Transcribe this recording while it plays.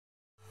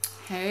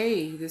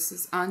Hey, this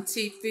is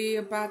Auntie Fee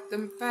about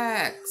them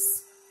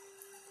facts.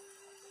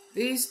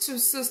 These two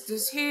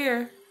sisters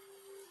here,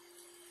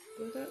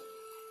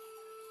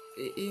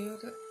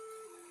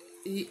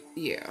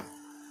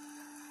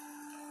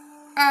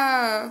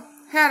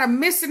 had a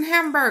missing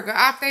hamburger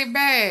out their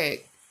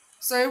bag.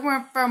 So it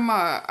went from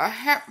a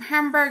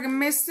hamburger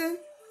missing,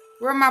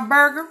 where my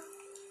burger,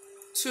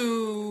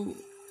 to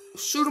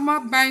shoot 'em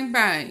up, bang,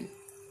 bang.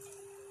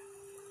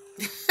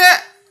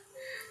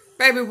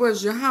 Baby,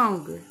 was you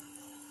hungry?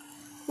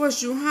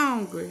 Was you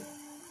hungry?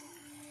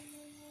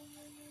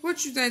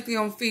 What you think they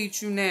gonna feed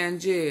you now in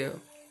jail?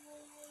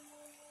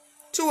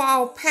 2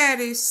 old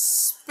patties,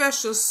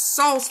 special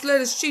sauce,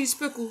 lettuce, cheese,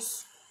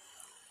 pickles,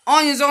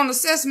 onions on the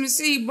sesame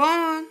seed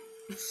bun?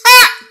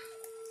 Ha!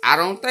 I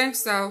don't think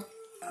so.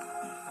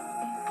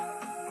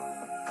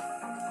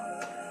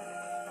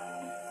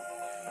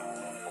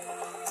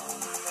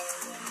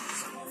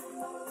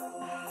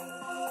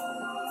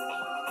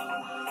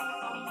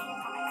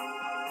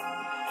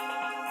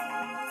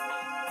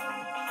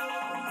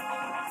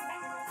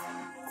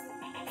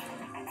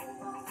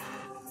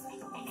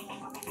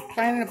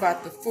 Complaining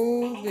about the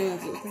food,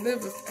 the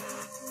liver.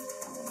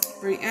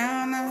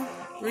 Bryanna.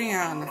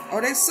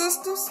 Are they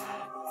sisters?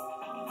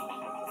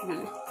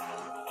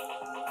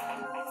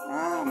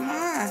 Oh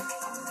my.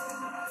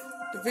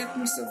 The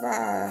victim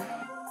survived,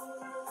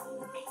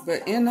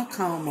 but in a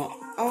coma.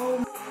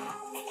 Oh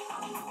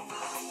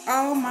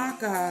my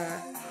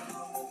God.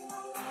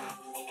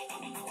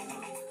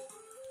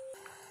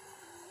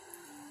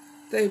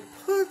 They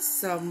put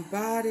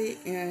somebody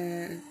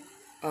in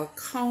a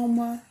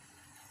coma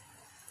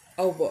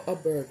over a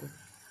burger.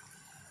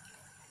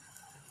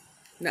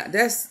 Now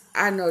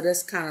I know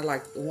that's kind of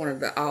like one of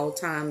the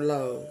all-time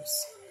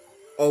lows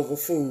over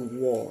food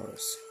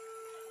wars.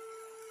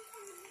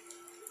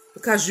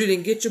 Because you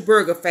didn't get your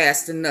burger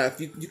fast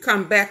enough. You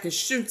come back and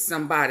shoot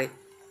somebody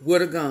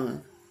with a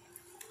gun.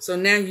 So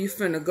now you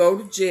finna go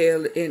to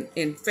jail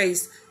and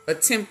face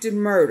attempted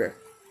murder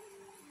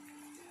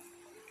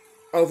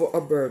over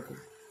a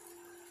burger.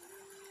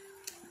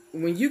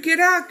 When you get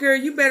out, girl,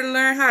 you better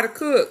learn how to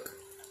cook,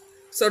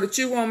 so that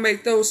you won't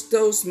make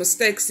those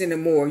mistakes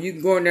anymore. You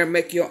can go in there and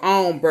make your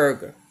own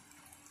burger.